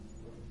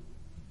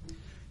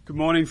Good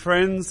morning,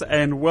 friends,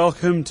 and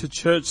welcome to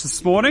church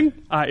this morning.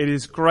 It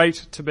is great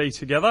to be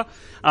together.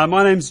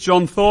 My name's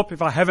John Thorpe.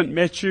 If I haven't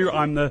met you,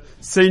 I'm the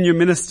senior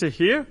minister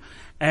here,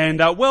 and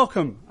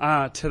welcome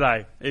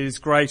today. It is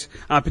great,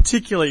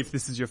 particularly if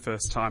this is your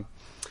first time.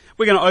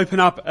 We're going to open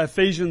up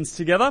Ephesians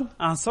together,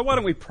 so why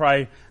don't we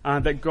pray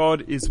that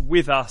God is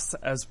with us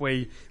as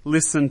we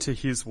listen to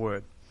His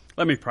word.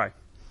 Let me pray.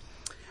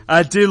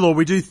 Dear Lord,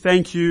 we do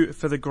thank you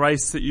for the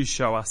grace that you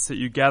show us, that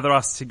you gather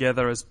us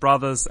together as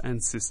brothers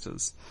and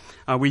sisters.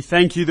 We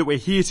thank you that we're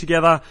here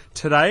together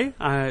today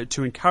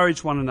to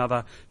encourage one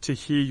another to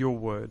hear your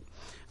word.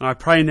 And I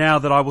pray now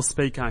that I will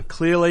speak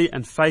clearly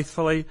and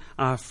faithfully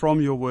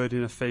from your word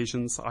in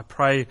Ephesians. I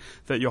pray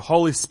that your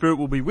Holy Spirit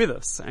will be with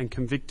us and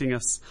convicting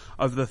us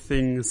of the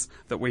things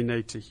that we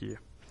need to hear.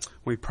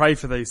 We pray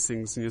for these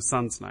things in your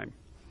Son's name.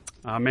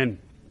 Amen.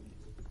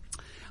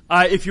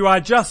 If you are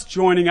just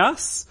joining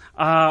us,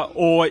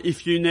 or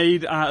if you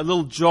need a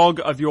little jog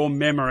of your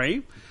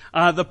memory,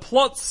 the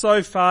plot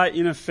so far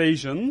in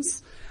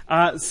Ephesians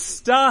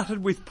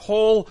started with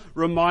Paul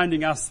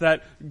reminding us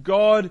that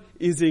God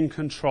is in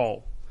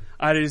control.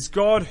 It is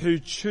God who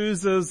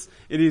chooses.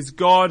 It is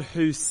God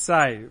who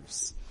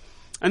saves.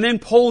 And then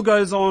Paul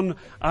goes on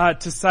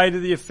to say to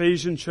the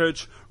Ephesian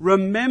church,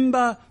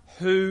 remember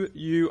who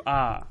you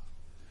are.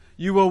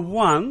 You were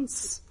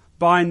once,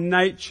 by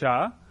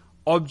nature,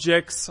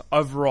 objects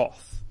of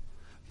wrath.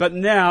 But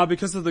now,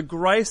 because of the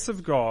grace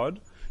of God,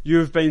 you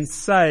have been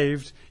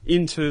saved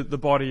into the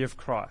body of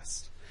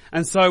Christ.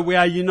 And so we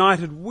are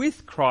united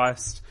with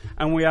Christ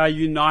and we are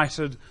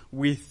united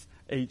with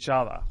each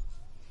other.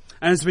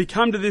 And as we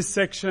come to this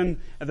section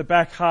at the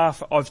back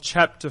half of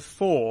chapter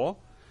 4,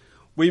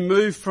 we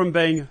move from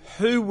being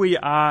who we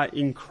are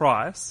in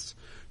Christ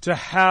to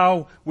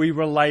how we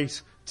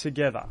relate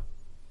together.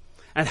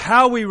 And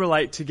how we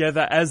relate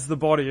together as the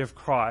body of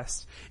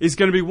Christ is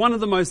going to be one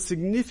of the most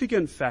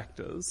significant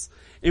factors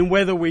in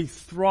whether we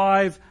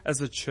thrive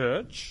as a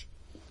church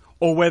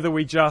or whether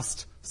we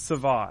just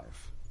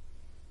survive.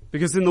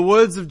 Because in the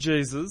words of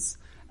Jesus,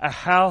 a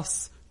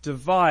house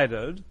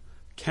divided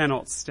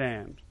cannot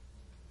stand.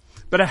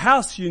 But a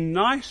house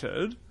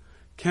united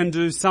can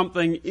do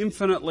something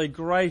infinitely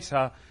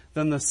greater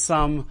than the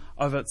sum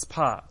of its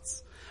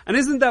parts. And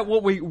isn't that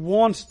what we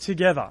want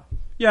together?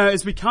 You know,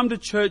 as we come to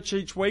church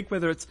each week,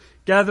 whether it's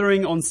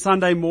gathering on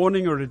Sunday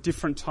morning or at a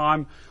different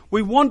time,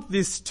 we want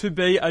this to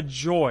be a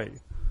joy.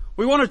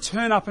 We want to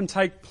turn up and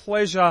take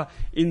pleasure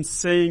in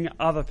seeing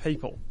other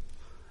people.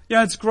 You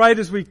know, it's great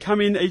as we come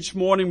in each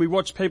morning, we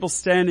watch people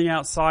standing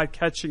outside,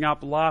 catching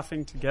up,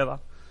 laughing together.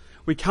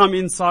 We come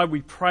inside,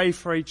 we pray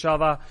for each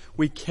other,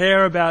 we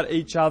care about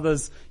each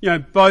other's,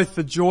 both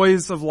the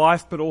joys of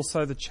life but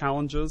also the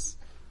challenges.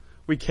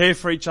 We care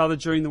for each other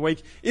during the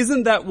week.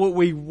 Isn't that what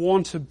we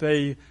want to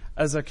be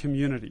as a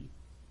community?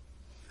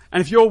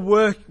 And if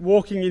you're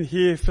walking in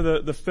here for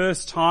the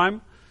first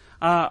time,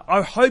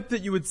 I hope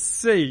that you would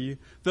see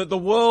that the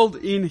world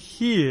in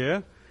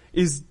here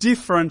is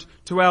different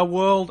to our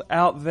world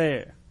out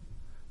there.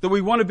 That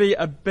we want to be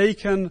a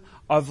beacon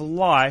of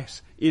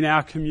light in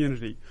our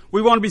community.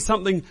 We want to be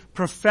something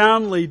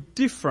profoundly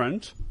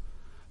different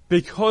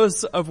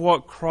because of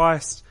what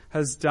Christ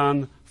has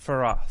done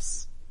for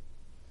us.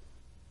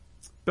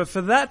 But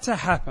for that to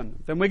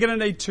happen, then we're going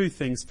to need two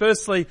things.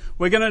 Firstly,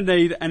 we're going to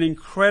need an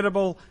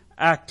incredible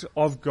act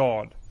of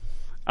God.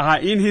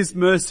 In His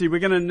mercy, we're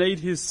going to need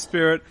His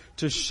Spirit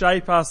to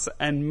shape us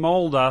and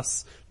mould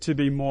us to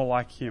be more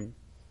like Him.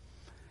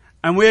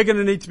 And we're going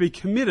to need to be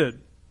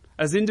committed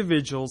as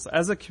individuals,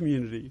 as a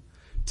community,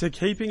 to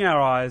keeping our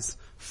eyes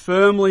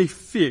firmly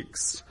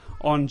fixed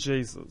on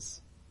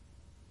Jesus.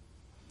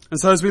 And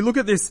so as we look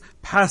at this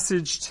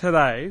passage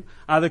today,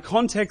 the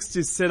context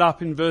is set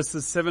up in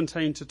verses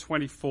 17 to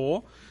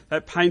 24.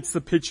 That paints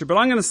the picture. But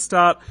I'm going to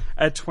start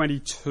at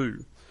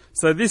 22.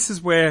 So this is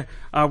where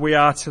we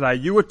are today.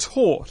 You were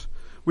taught,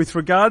 with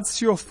regards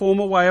to your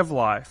former way of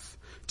life,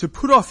 to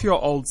put off your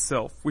old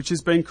self, which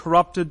has been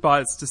corrupted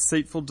by its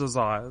deceitful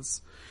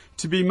desires,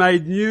 to be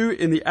made new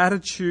in the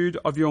attitude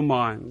of your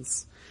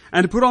minds,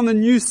 and to put on the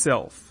new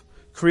self,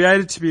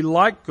 created to be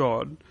like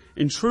God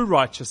in true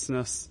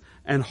righteousness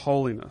and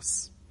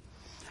holiness.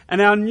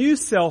 And our new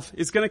self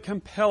is going to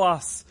compel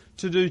us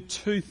to do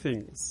two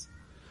things.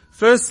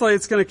 Firstly,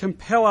 it's going to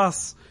compel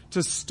us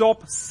to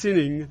stop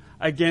sinning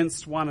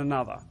against one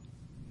another.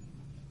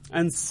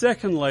 And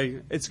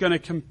secondly, it's going to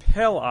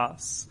compel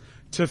us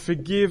to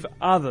forgive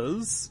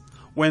others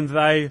when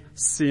they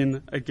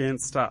sin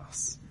against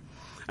us.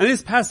 And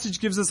this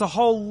passage gives us a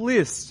whole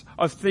list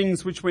of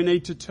things which we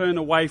need to turn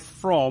away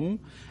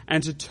from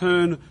and to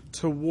turn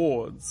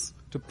towards,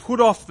 to put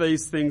off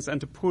these things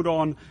and to put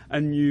on a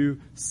new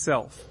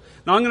self.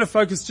 Now I'm going to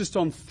focus just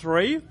on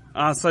three.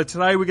 So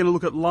today we're going to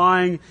look at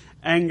lying,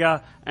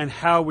 anger, and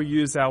how we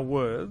use our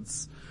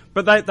words.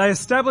 But they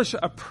establish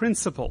a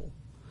principle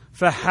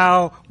for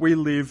how we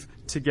live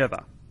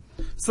together.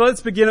 So let's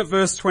begin at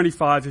verse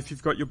 25 if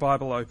you've got your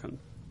Bible open.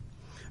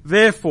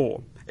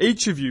 Therefore,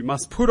 each of you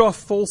must put off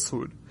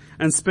falsehood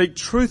and speak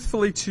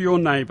truthfully to your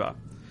neighbour,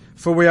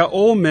 for we are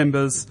all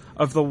members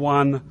of the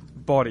one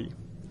body.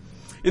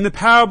 In the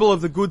parable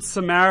of the Good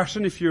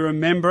Samaritan, if you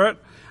remember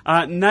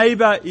it,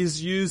 neighbour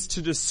is used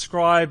to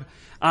describe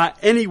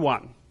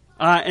anyone,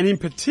 and in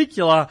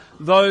particular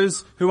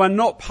those who are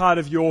not part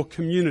of your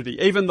community,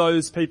 even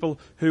those people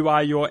who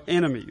are your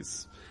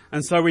enemies.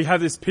 And so we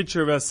have this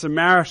picture of a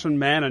Samaritan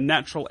man, a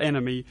natural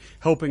enemy,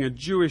 helping a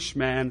Jewish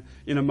man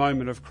in a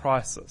moment of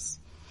crisis.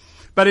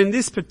 But in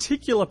this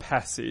particular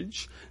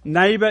passage,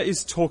 neighbour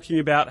is talking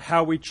about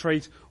how we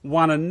treat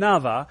one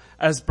another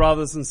as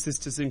brothers and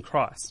sisters in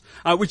Christ,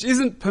 which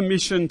isn't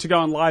permission to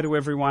go and lie to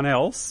everyone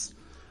else,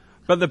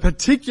 but the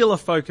particular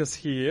focus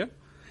here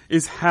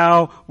is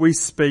how we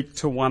speak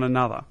to one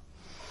another.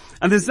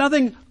 And there's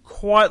nothing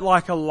quite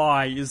like a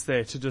lie, is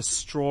there, to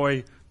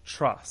destroy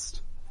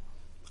trust,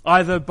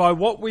 either by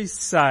what we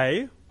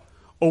say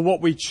or what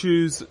we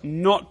choose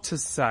not to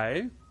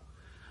say.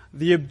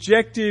 The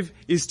objective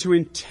is to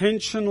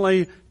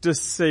intentionally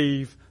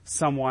deceive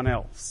someone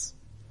else.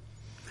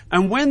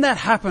 And when that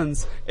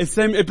happens, it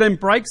then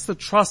breaks the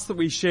trust that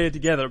we share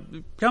together.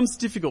 It becomes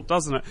difficult,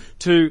 doesn't it,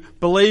 to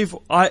believe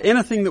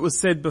anything that was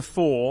said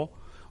before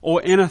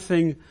or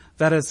anything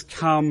that has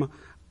come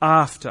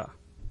after.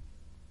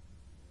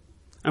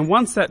 And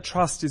once that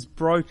trust is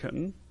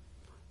broken,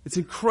 it's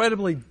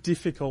incredibly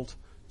difficult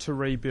to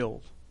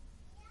rebuild.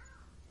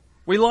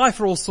 We lie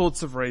for all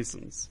sorts of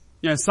reasons.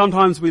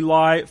 Sometimes we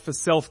lie for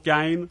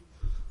self-gain.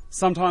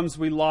 Sometimes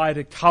we lie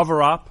to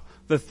cover up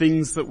the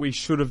things that we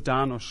should have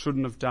done or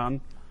shouldn't have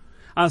done.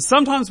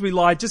 Sometimes we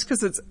lie just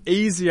because it's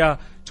easier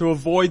to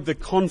avoid the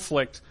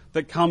conflict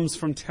that comes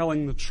from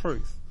telling the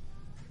truth.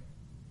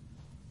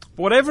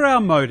 But whatever our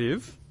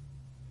motive,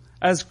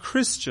 as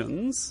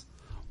Christians,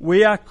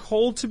 we are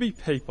called to be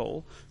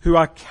people who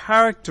are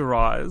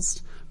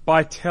characterized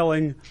by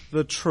telling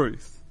the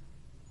truth.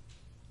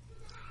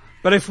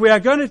 But if we are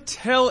going to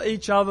tell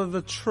each other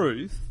the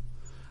truth,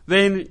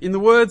 then in the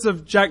words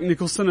of Jack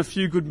Nicholson, A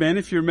Few Good Men,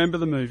 if you remember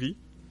the movie,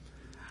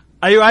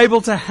 are you able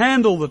to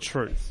handle the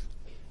truth?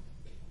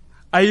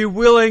 Are you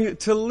willing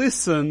to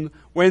listen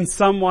when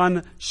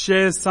someone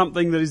shares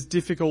something that is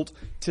difficult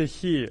to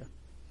hear?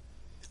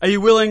 Are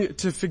you willing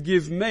to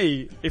forgive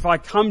me if I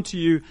come to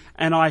you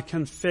and I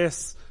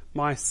confess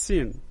my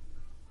sin?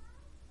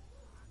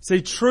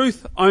 See,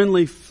 truth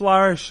only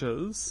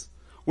flourishes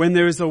when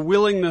there is a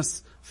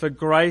willingness for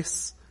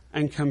grace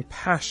and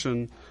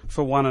compassion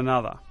for one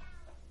another.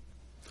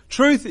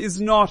 Truth is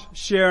not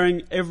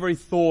sharing every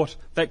thought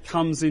that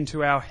comes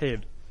into our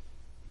head.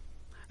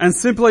 And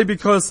simply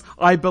because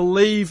I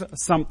believe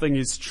something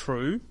is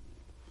true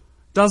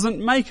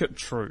doesn't make it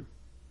true.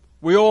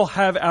 We all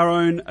have our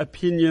own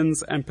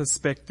opinions and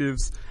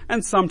perspectives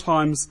and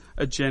sometimes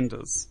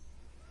agendas.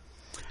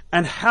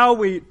 And how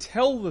we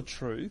tell the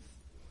truth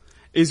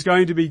is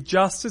going to be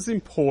just as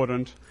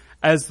important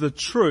as the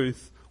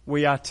truth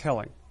we are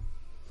telling.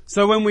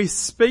 So when we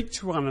speak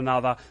to one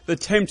another, the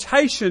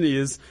temptation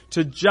is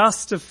to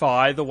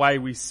justify the way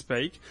we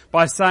speak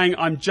by saying,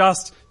 I'm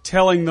just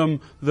telling them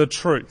the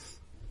truth.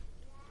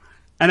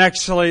 And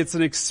actually it's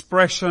an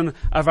expression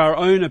of our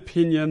own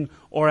opinion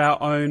or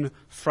our own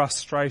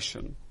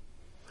frustration.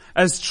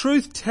 As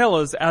truth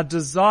tellers, our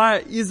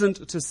desire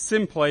isn't to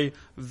simply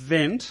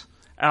vent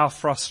our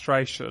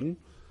frustration.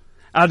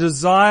 Our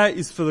desire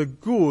is for the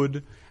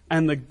good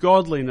and the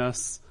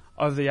godliness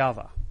of the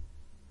other.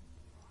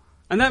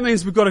 And that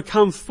means we've got to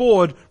come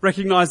forward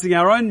recognizing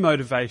our own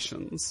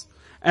motivations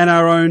and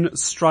our own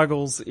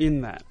struggles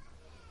in that.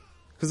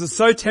 Because it's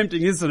so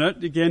tempting, isn't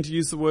it, again to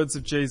use the words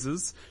of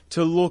Jesus,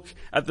 to look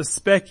at the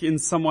speck in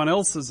someone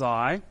else's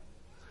eye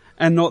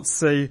and not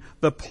see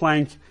the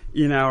plank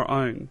in our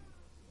own.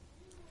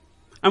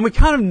 And we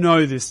kind of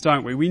know this,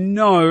 don't we? We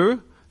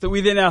know that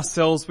within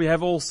ourselves we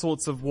have all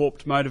sorts of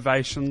warped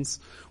motivations.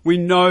 We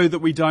know that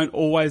we don't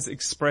always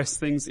express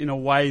things in a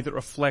way that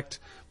reflect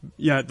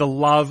the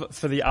love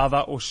for the other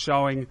or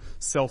showing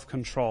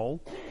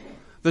self-control.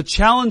 The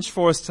challenge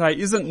for us today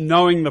isn't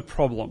knowing the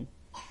problem.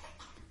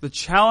 The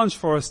challenge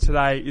for us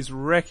today is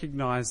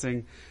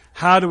recognizing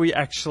how do we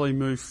actually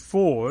move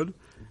forward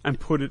and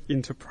put it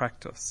into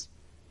practice.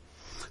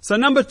 So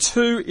number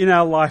 2 in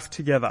our life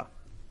together,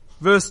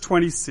 verse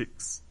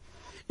 26.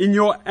 In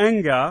your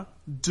anger,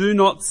 do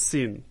not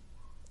sin.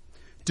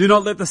 Do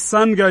not let the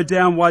sun go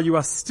down while you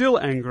are still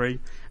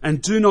angry,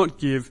 and do not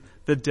give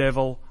the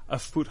devil a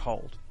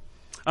foothold.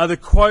 The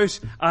quote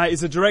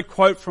is a direct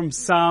quote from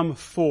Psalm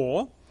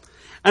 4.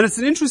 And it's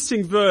an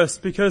interesting verse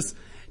because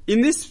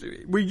in this,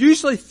 we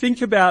usually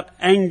think about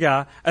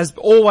anger as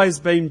always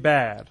being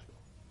bad.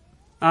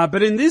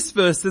 But in this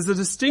verse, there's a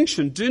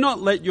distinction. Do not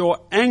let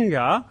your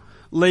anger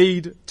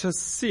lead to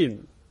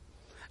sin.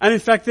 And in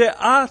fact, there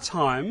are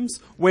times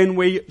when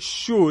we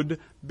should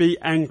be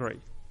angry.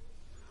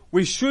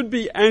 We should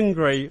be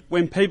angry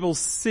when people's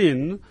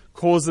sin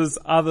causes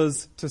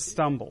others to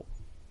stumble.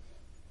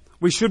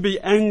 We should be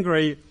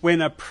angry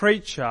when a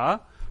preacher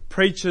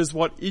preaches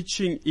what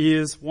itching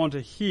ears want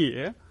to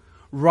hear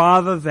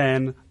rather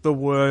than the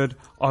word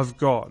of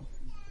God.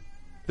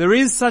 There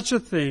is such a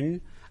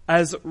thing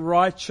as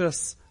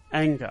righteous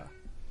anger.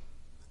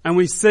 And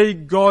we see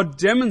God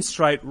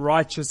demonstrate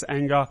righteous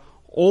anger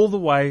all the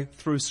way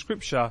through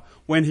Scripture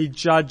when he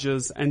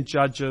judges and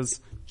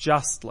judges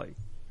justly.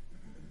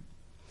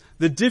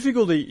 The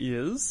difficulty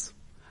is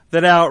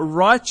that our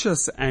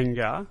righteous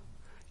anger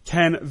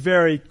can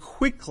very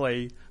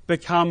quickly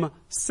become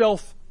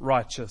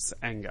self-righteous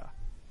anger.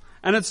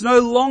 And it's no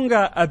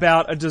longer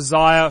about a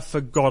desire for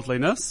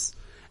godliness.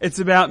 It's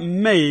about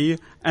me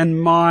and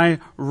my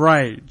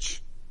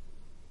rage.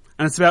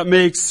 And it's about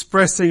me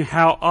expressing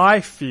how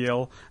I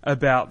feel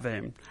about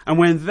them. And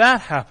when that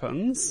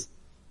happens,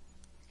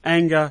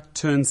 anger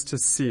turns to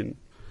sin.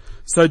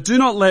 So do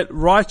not let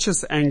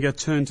righteous anger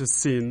turn to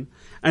sin,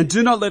 and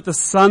do not let the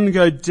sun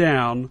go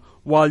down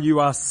while you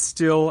are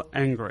still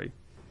angry.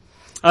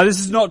 This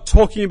is not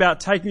talking about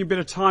taking a bit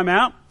of time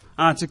out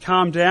to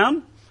calm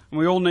down, and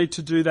we all need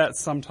to do that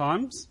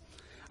sometimes.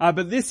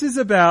 But this is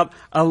about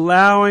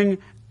allowing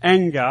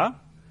anger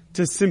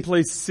to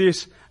simply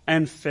sit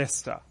and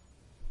fester.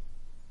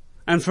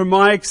 And from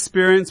my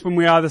experience, when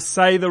we either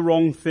say the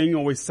wrong thing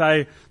or we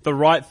say the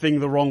right thing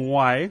the wrong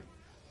way,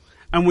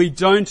 and we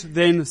don't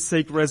then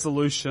seek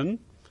resolution,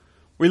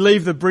 we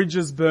leave the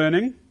bridges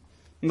burning,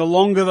 and the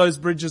longer those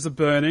bridges are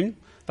burning,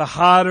 the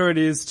harder it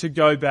is to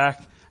go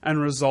back and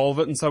resolve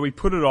it, and so we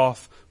put it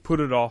off,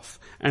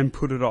 and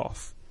put it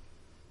off.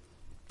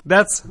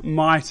 That's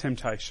my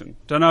temptation.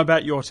 Don't know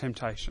about your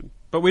temptation.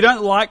 But we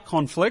don't like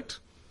conflict,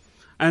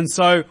 and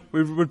so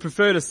we would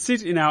prefer to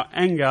sit in our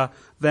anger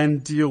than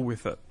deal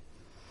with it.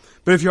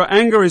 But if your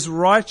anger is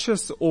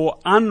righteous or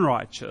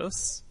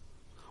unrighteous,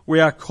 we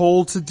are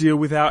called to deal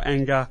with our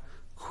anger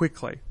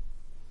quickly.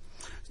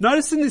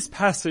 Notice in this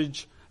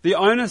passage, the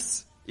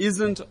onus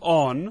isn't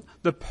on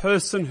the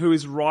person who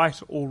is right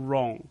or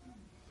wrong.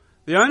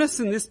 The onus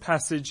in this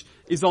passage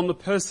is on the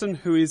person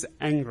who is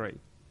angry.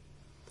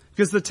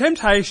 Because the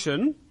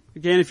temptation,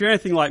 again, if you're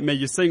anything like me,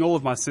 you're seeing all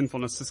of my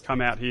sinfulness has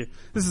come out here.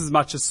 This is as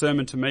much a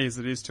sermon to me as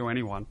it is to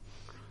anyone.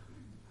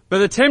 But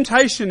the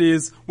temptation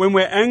is when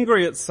we're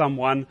angry at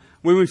someone,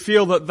 when we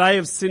feel that they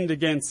have sinned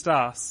against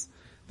us,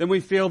 then we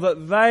feel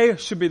that they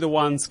should be the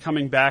ones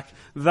coming back,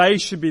 they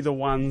should be the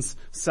ones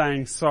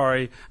saying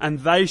sorry, and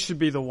they should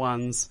be the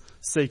ones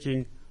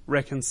seeking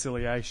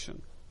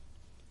reconciliation.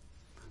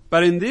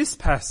 But in this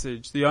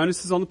passage, the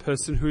onus is on the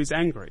person who is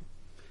angry.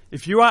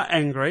 If you are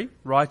angry,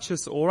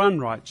 righteous or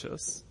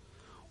unrighteous,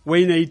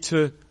 we need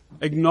to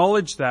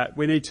acknowledge that.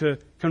 We need to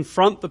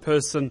confront the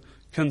person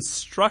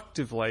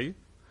constructively,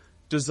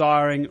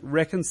 desiring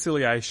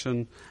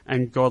reconciliation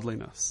and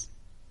godliness.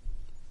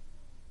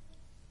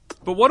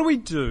 But what do we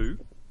do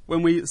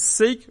when we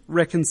seek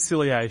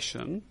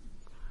reconciliation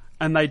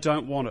and they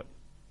don't want it?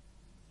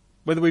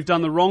 Whether we've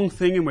done the wrong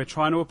thing and we're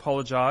trying to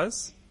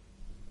apologise,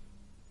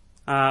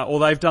 or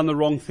they've done the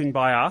wrong thing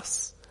by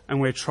us and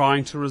we're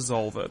trying to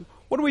resolve it.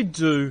 What do we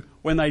do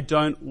when they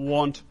don't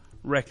want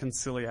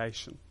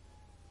reconciliation?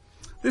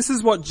 This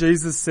is what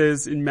Jesus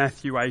says in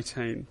Matthew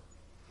 18.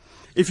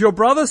 If your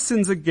brother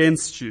sins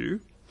against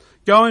you,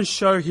 go and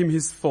show him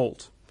his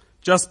fault,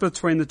 just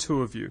between the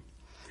two of you.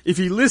 If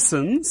he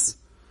listens,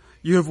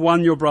 you have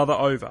won your brother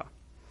over.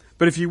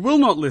 But if he will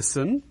not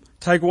listen,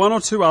 take one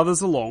or two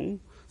others along,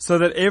 so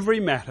that every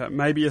matter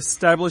may be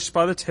established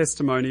by the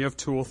testimony of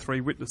 2 or 3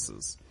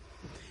 witnesses.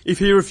 If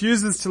he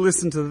refuses to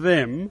listen to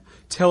them,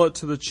 tell it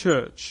to the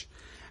church.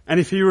 And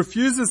if he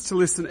refuses to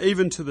listen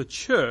even to the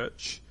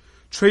church,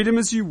 treat him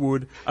as you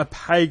would a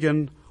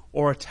pagan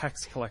or a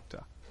tax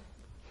collector.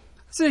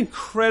 It's an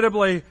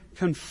incredibly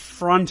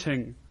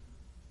confronting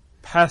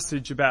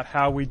passage about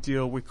how we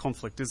deal with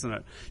conflict, isn't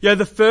it? Yeah,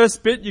 the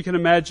first bit you can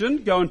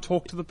imagine, go and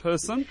talk to the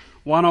person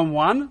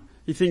one-on-one.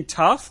 You think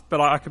tough,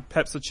 but I could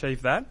perhaps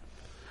achieve that.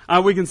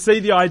 We can see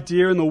the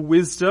idea and the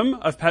wisdom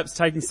of perhaps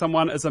taking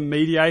someone as a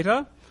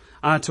mediator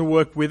to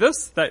work with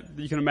us. That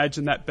you can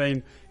imagine that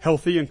being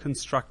healthy and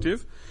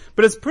constructive.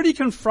 But it's pretty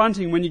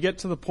confronting when you get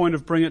to the point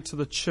of bring it to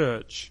the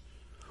church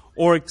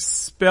or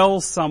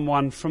expel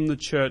someone from the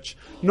church,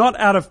 not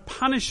out of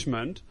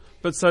punishment,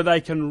 but so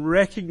they can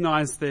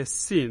recognise their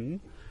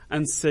sin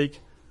and seek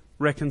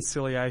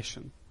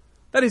reconciliation.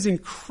 That is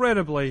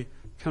incredibly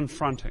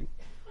confronting.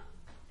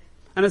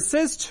 And it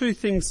says 2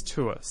 things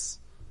to us.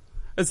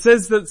 It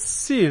says that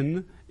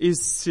sin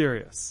is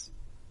serious,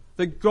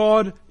 that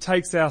God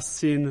takes our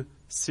sin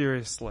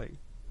seriously.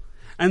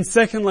 And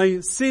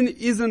secondly, sin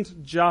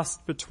isn't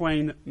just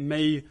between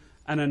me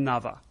and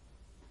another,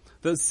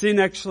 that sin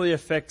actually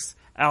affects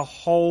our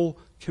whole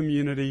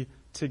community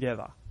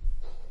together.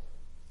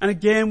 And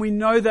again, we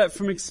know that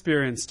from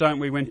experience, don't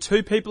we? When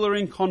 2 people are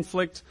in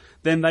conflict,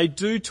 then they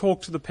do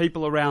talk to the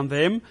people around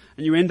them,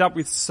 and you end up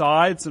with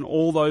sides and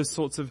all those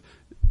sorts of,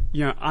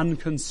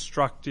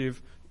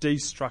 unconstructive,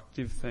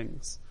 destructive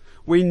things.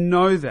 We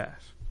know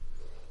that.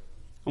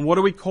 And what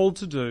are we called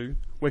to do?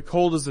 We're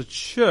called as a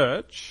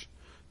church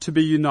to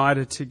be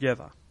united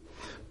together.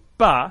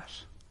 But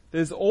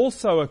there's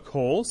also a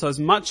call, so as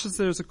much as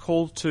there's a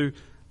call to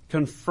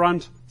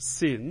confront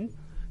sin,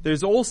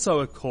 there's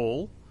also a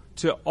call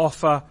to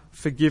offer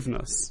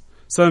forgiveness.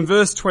 So in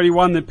verse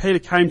 21, then Peter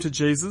came to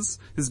Jesus,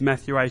 this is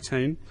Matthew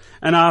 18,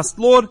 and asked,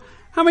 Lord,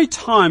 how many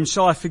times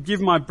shall I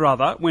forgive my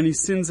brother when he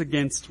sins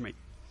against me?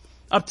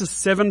 Up to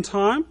 7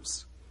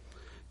 times?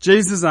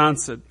 Jesus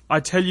answered, I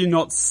tell you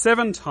not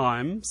 7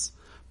 times,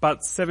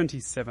 but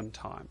 77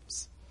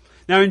 times.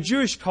 Now in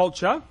Jewish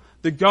culture,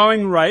 the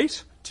going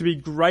rate to be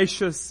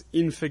gracious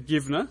in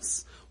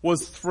forgiveness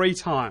was 3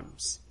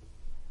 times.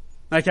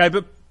 Okay,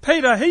 but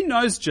Peter, he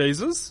knows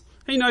Jesus.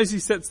 He knows he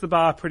sets the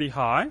bar pretty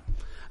high.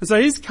 And so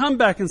he's come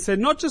back and said,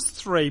 not just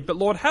 3, but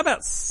Lord, how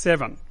about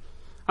 7?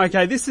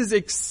 Okay, this is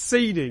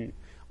exceeding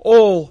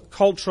all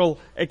cultural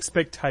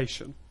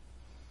expectation.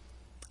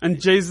 And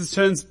Jesus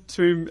turns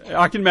to him,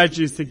 I can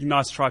imagine he's thinking,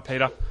 nice try,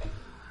 Peter.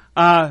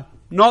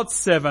 Not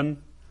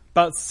 7,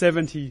 but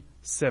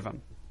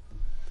 77.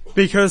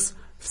 Because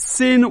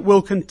sin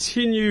will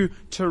continue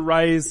to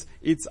raise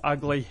its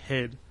ugly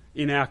head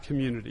in our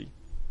community.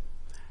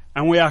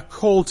 And we are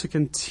called to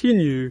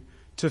continue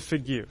to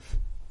forgive,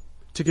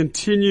 to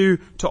continue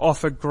to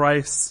offer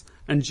grace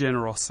and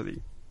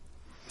generosity.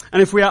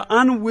 And if we are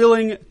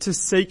unwilling to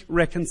seek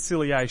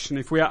reconciliation,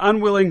 if we are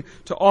unwilling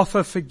to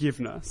offer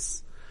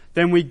forgiveness,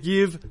 then we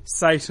give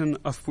Satan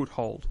a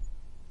foothold.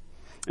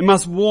 It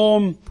must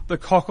warm the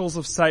cockles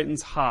of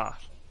Satan's heart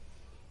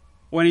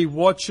when he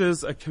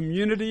watches a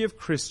community of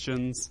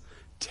Christians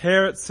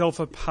tear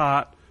itself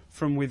apart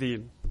from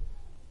within.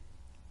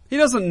 He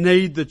doesn't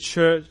need the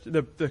church,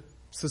 the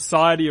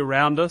society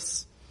around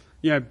us,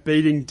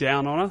 beating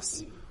down on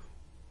us.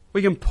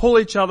 We can pull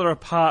each other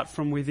apart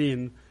from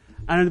within.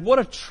 And what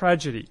a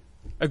tragedy.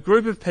 A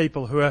group of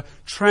people who are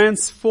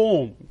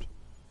transformed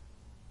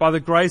by the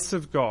grace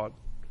of God,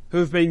 who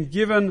have been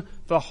given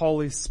the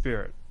Holy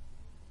Spirit.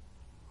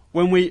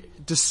 When we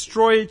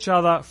destroy each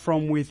other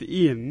from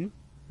within,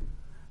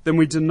 then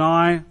we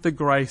deny the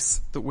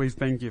grace that we've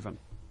been given.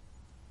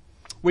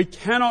 We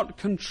cannot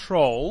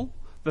control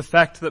the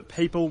fact that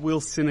people will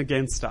sin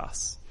against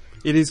us.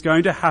 It is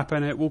going to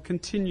happen. It will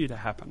continue to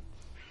happen.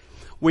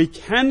 We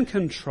can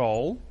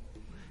control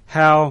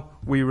how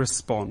we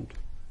respond.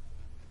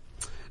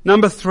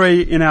 Number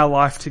 3 in our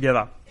life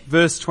together.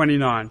 Verse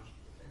 29.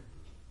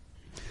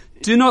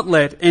 Do not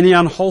let any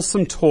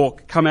unwholesome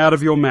talk come out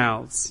of your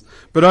mouths,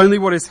 but only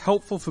what is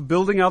helpful for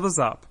building others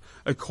up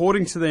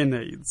according to their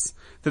needs,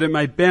 that it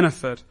may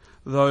benefit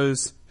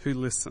those who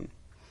listen.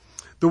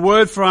 The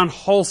word for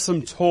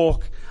unwholesome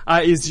talk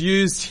is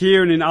used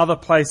here and in other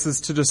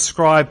places to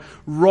describe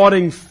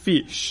rotting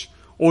fish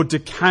or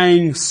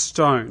decaying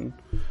stone.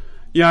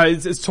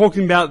 It's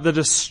talking about the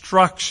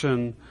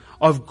destruction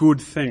of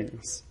good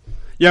things.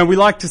 We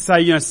like to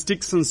say,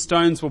 sticks and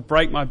stones will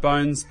break my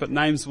bones, but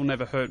names will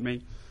never hurt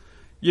me.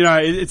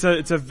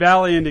 It's a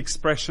valiant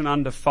expression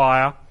under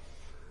fire.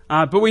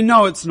 But we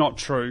know it's not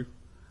true.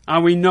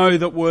 We know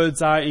that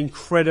words are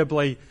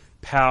incredibly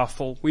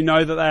powerful. We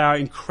know that they are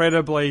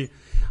incredibly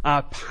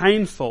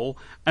painful,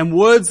 and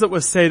words that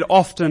were said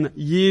often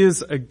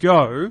years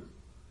ago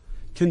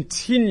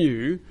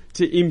continue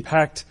to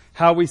impact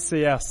how we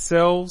see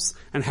ourselves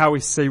and how we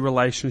see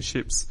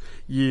relationships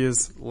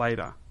years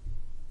later.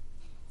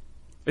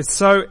 It's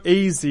so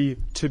easy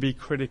to be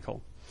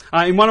critical.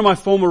 In one of my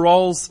former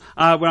roles,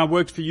 when I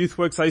worked for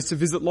YouthWorks, I used to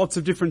visit lots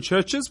of different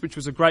churches, which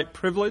was a great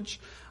privilege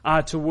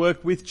to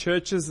work with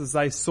churches as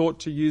they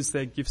sought to use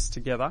their gifts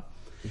together.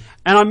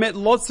 And I met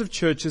lots of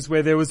churches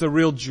where there was a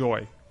real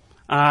joy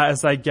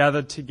as they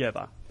gathered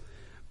together.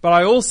 But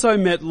I also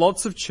met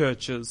lots of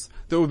churches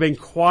that were being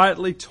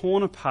quietly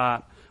torn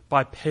apart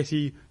by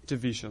petty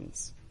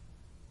divisions.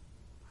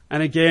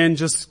 And again,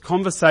 just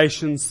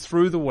conversations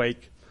through the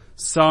week,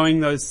 sowing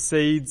those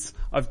seeds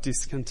of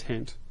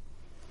discontent.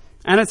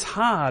 And it's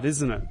hard,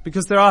 isn't it?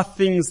 Because there are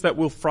things that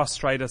will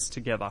frustrate us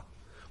together.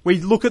 We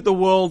look at the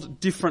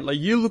world differently.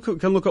 You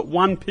can look at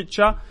one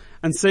picture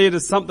and see it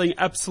as something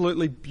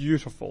absolutely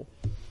beautiful.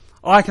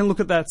 I can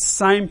look at that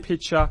same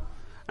picture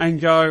and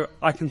go,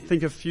 I can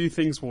think of few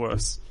things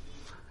worse.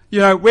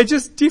 We're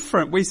just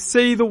different. We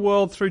see the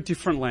world through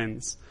different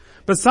lenses.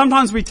 But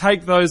sometimes we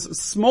take those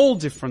small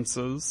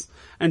differences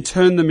and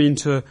turn them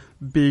into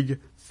big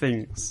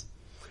things.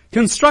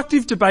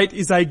 Constructive debate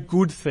is a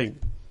good thing.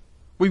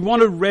 We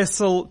want to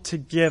wrestle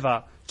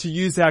together to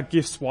use our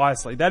gifts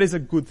wisely. That is a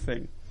good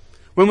thing.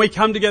 When we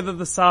come together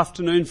this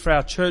afternoon for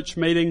our church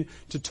meeting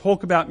to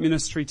talk about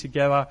ministry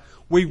together,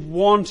 we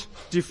want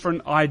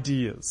different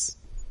ideas.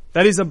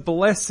 That is a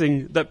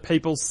blessing that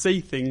people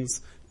see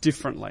things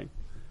differently.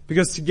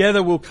 Because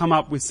together we'll come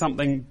up with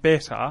something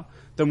better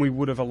than we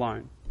would have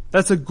alone.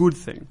 That's a good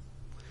thing.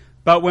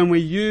 But when we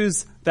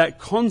use that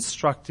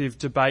constructive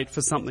debate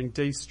for something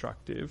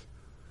destructive,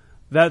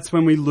 that's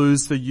when we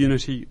lose the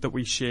unity that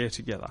we share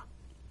together.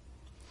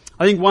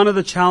 I think one of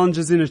the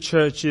challenges in a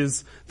church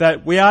is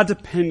that we are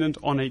dependent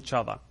on each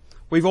other.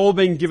 We've all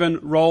been given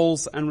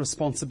roles and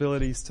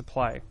responsibilities to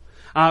play.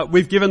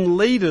 We've given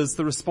leaders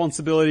the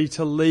responsibility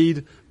to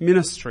lead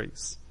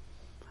ministries.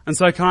 And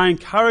so can I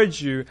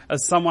encourage you,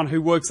 as someone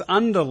who works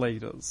under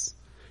leaders,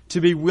 to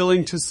be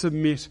willing to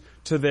submit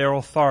to their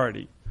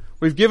authority.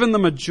 We've given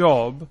them a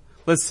job.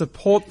 Let's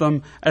support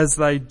them as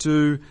they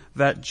do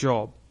that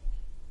job.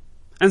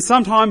 And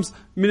sometimes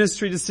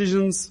ministry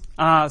decisions,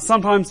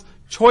 sometimes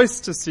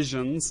choice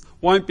decisions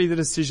won't be the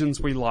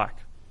decisions we like.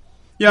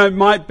 You know, it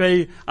might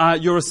be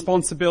your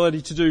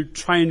responsibility to do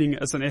training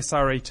as an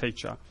SRE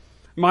teacher.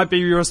 It might be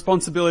your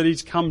responsibility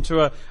to come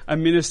to a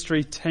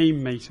ministry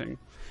team meeting.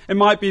 It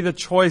might be the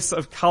choice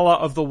of colour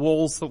of the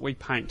walls that we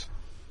paint.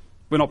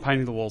 We're not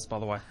painting the walls, by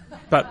the way.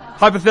 But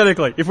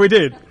hypothetically, if we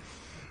did.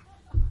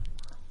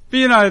 But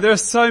you know, there are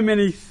so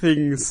many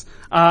things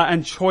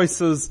and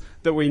choices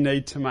that we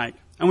need to make.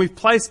 And we've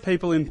placed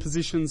people in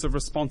positions of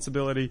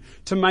responsibility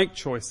to make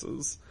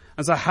choices.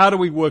 And so how do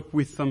we work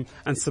with them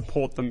and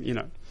support them in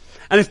it?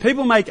 And if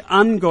people make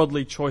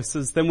ungodly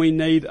choices, then we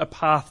need a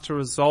path to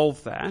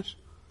resolve that.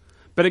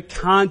 But it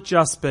can't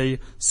just be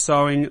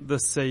sowing the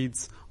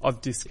seeds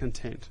of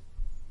discontent.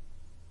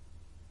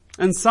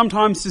 And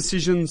sometimes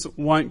decisions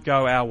won't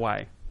go our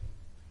way.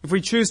 If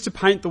we choose to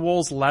paint the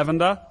walls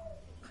lavender,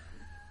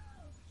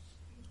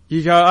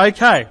 you go,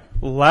 okay,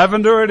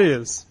 lavender it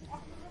is.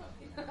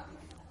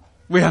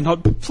 We are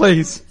not,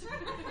 please.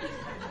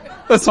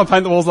 Let's not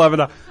paint the walls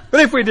lavender.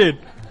 But if we did,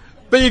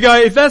 but you go,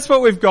 if that's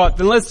what we've got,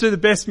 then let's do the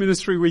best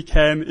ministry we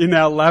can in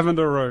our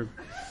lavender room.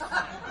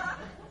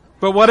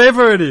 But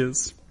whatever it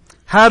is,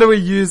 how do we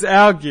use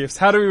our gifts?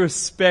 How do we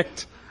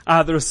respect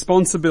the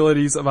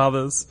responsibilities of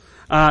others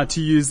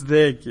to use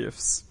their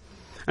gifts?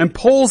 And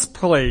Paul's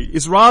plea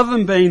is rather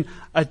than being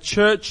a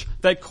church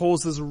that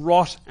causes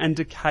rot and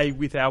decay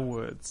with our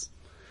words,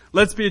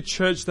 let's be a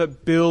church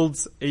that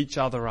builds each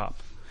other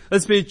up.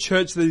 Let's be a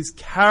church that is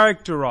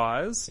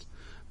characterized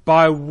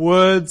by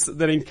words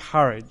that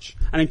encourage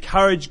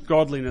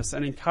godliness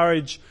and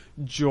encourage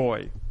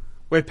joy,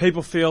 where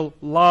people feel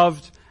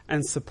loved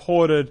and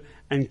supported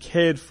and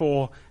cared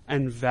for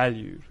and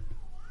valued.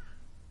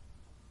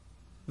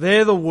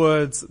 They're the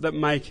words that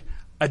make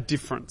a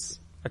difference,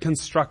 a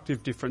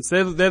constructive difference.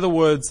 They're the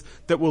words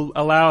that will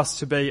allow us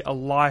to be a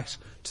light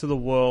to the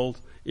world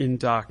in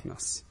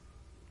darkness.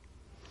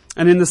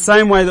 And in the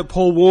same way that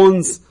Paul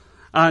warns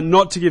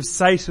not to give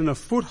Satan a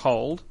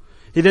foothold,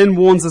 he then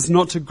warns us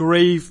not to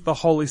grieve the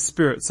Holy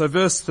Spirit. So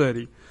verse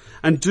 30,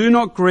 and do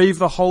not grieve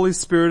the Holy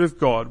Spirit of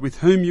God, with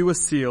whom you were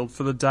sealed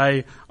for the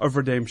day of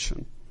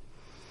redemption.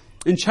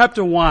 In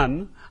chapter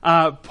 1,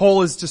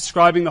 Paul is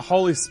describing the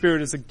Holy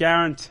Spirit as a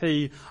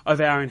guarantee of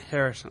our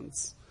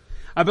inheritance.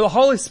 But the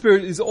Holy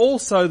Spirit is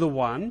also the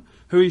one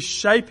who is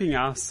shaping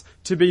us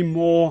to be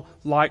more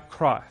like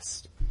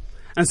Christ.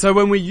 And so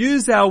when we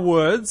use our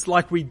words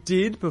like we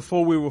did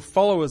before we were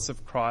followers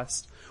of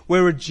Christ,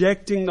 we're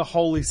rejecting the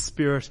Holy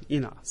Spirit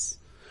in us.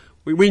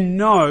 We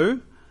know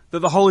that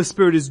the Holy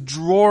Spirit is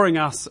drawing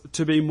us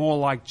to be more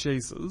like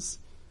Jesus.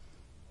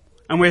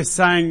 And we're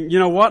saying, you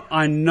know what,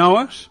 I know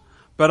it,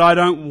 but I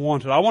don't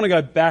want it. I want to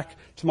go back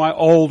to my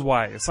old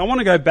ways. I want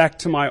to go back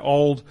to my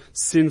old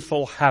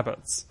sinful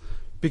habits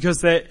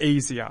because they're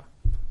easier,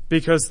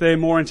 because they're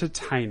more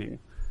entertaining,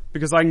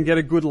 because I can get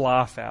a good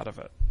laugh out of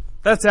it.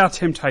 That's our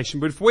temptation.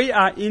 But if we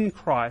are in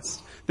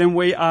Christ, then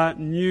we are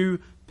new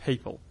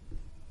people.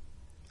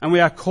 And we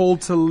are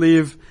called to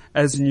live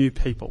as new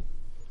people.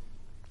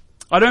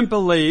 I don't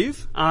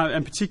believe,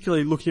 and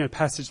particularly looking at a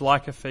passage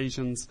like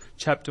Ephesians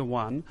chapter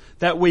 1,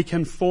 that we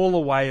can fall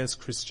away as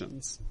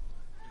Christians.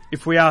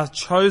 If we are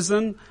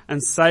chosen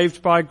and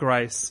saved by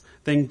grace,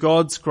 then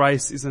God's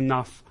grace is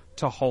enough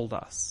to hold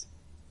us.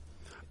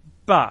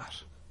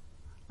 But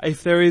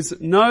if there is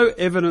no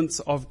evidence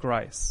of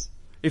grace,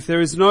 if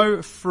there is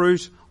no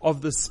fruit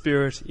of the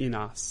Spirit in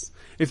us,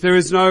 if there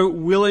is no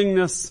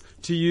willingness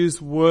to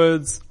use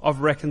words of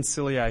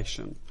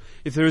reconciliation,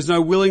 if there is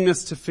no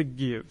willingness to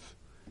forgive,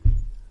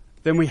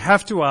 then we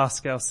have to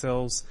ask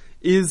ourselves,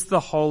 is the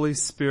Holy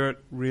Spirit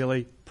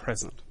really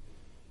present?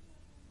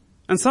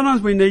 And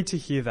sometimes we need to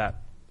hear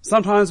that.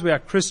 Sometimes we are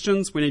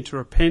Christians, we need to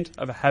repent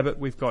of a habit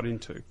we've got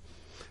into.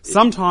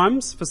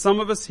 Sometimes, for some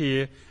of us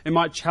here, it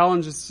might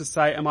challenge us to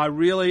say, am I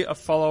really a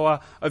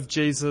follower of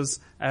Jesus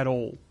at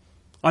all?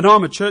 I know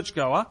I'm a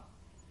churchgoer,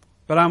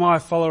 but am I a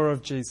follower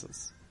of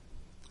Jesus?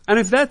 And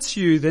if that's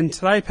you, then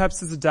today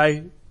perhaps is a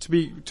day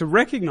to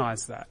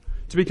recognise that,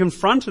 to be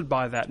confronted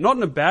by that, not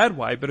in a bad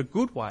way, but a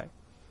good way.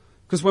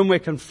 Because when we're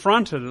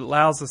confronted, it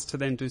allows us to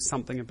then do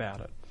something about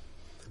it.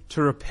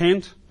 To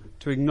repent,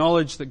 to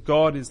acknowledge that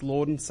God is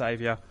Lord and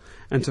Saviour,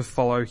 and to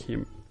follow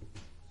Him.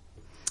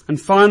 And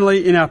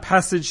finally, in our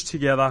passage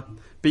together,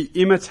 be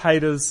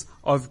imitators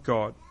of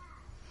God.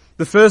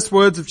 The first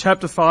words of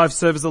chapter 5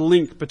 serve as a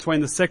link between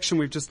the section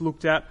we've just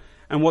looked at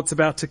and what's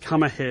about to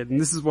come ahead. And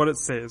this is what it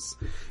says.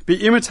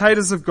 Be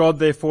imitators of God,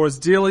 therefore, as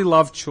dearly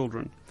loved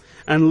children,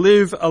 and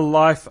live a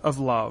life of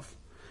love,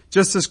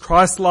 just as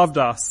Christ loved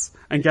us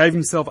and gave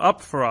Himself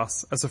up for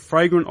us as a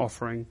fragrant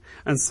offering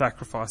and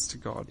sacrifice to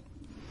God.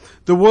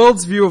 The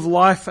world's view of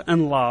life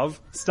and love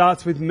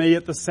starts with me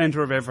at the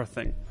centre of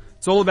everything.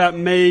 It's all about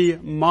me,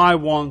 my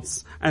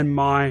wants, and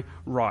my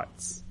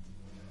rights.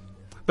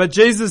 But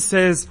Jesus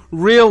says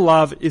real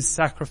love is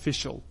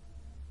sacrificial.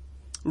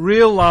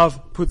 Real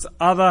love puts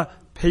other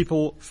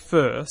people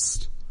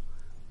first,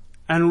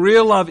 and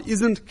real love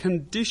isn't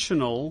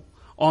conditional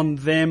on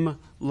them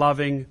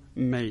loving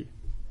me.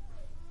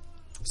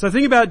 So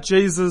think about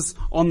Jesus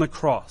on the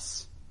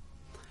cross.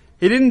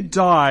 He didn't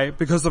die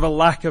because of a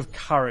lack of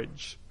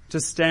courage to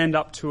stand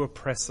up to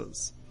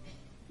oppressors.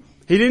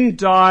 He didn't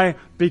die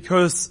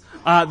because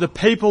the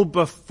people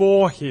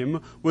before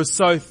him were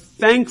so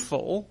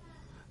thankful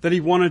that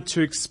he wanted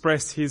to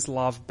express his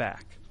love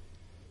back.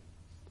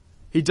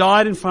 He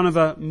died in front of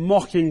a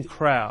mocking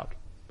crowd.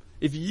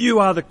 If you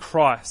are the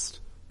Christ,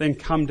 then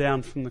come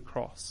down from the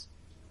cross.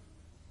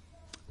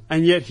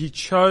 And yet he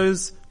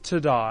chose to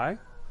die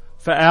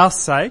for our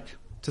sake,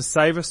 to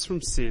save us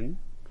from sin,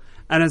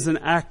 and as an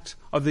act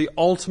of the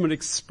ultimate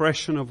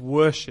expression of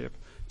worship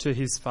to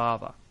his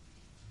Father.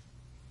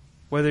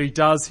 Whether he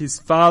does his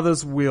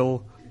Father's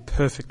will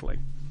perfectly.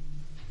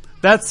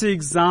 That's the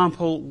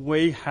example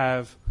we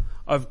have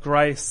of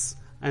grace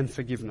and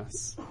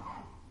forgiveness.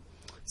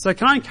 So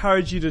can I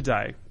encourage you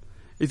today,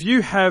 if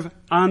you have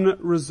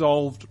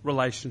unresolved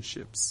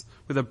relationships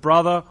with a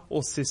brother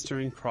or sister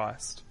in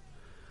Christ,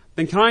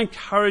 then can I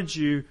encourage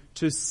you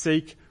to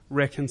seek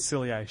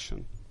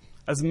reconciliation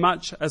as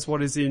much as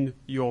what is in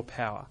your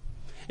power.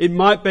 It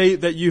might be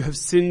that you have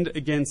sinned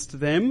against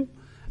them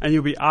and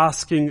you'll be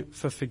asking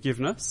for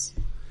forgiveness.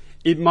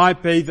 It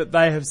might be that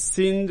they have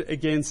sinned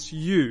against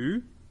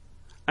you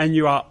and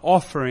you are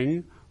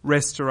offering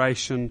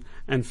restoration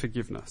and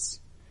forgiveness.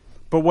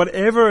 But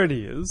whatever it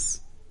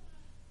is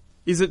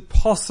it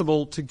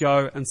possible to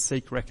go and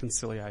seek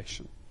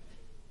reconciliation?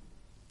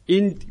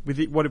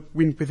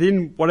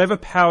 Within whatever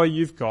power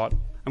you've got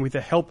and with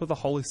the help of the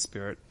Holy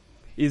Spirit,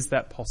 is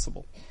that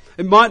possible?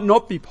 It might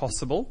not be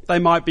possible. They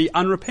might be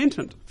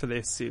unrepentant for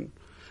their sin.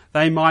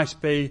 They might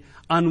be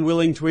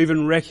unwilling to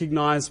even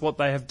recognise what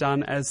they have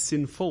done as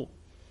sinful.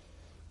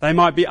 They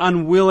might be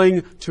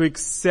unwilling to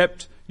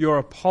accept your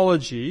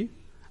apology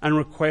and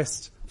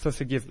request for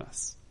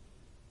forgiveness.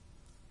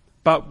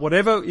 But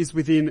whatever is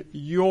within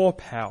your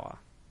power,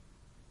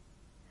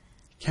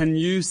 can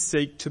you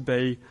seek to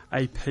be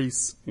a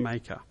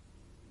peacemaker?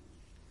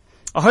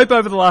 I hope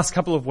over the last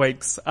couple of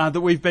weeks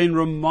that we've been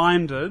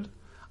reminded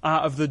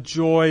of the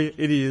joy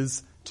it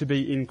is to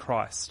be in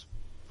Christ.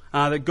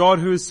 That God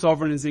who is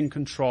sovereign is in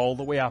control,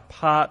 that we are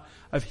part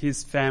of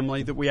his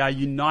family, that we are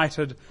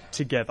united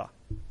together.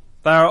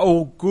 They are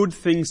all good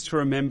things to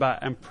remember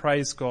and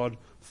praise God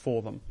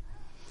for them.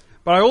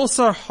 But I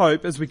also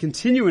hope, as we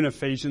continue in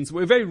Ephesians,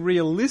 we're very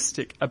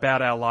realistic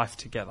about our life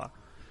together.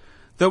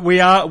 That we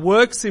are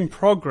works in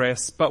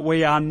progress, but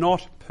we are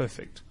not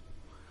perfect.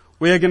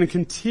 We are going to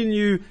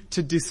continue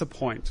to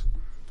disappoint.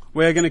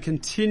 We are going to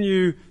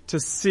continue to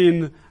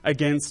sin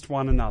against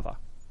one another.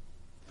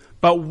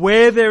 But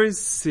where there is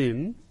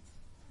sin,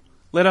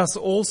 let us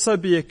also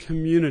be a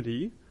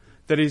community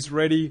that is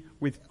ready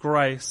with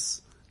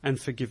grace and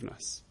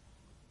forgiveness.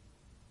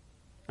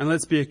 And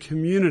let's be a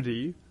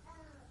community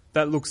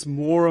that looks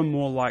more and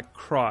more like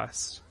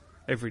Christ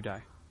every day.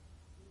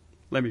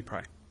 Let me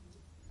pray.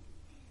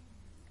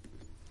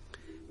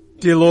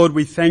 Dear Lord,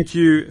 we thank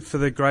you for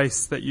the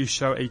grace that you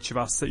show each of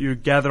us, that you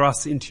would gather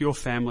us into your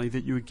family,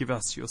 that you would give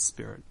us your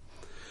Spirit.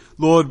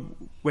 Lord,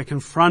 we're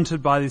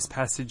confronted by this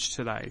passage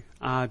today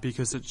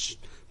because it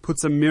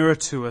puts a mirror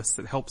to us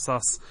that helps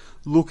us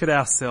look at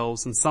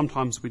ourselves, and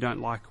sometimes we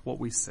don't like what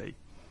we see.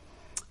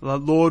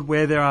 Lord,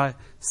 where there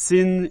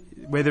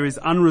is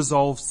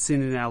unresolved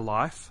sin in our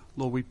life,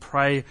 Lord, we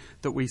pray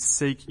that we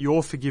seek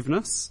your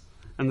forgiveness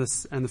and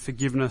the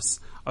forgiveness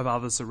of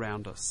others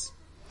around us.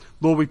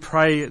 Lord, we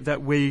pray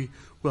that we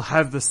will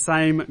have the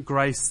same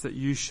grace that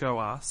you show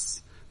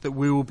us, that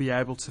we will be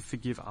able to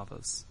forgive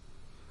others.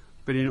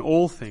 But in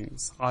all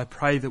things, I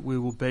pray that we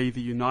will be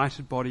the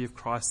united body of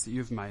Christ that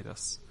you've made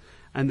us,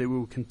 and that we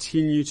will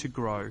continue to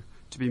grow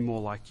to be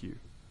more like you.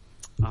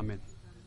 Amen.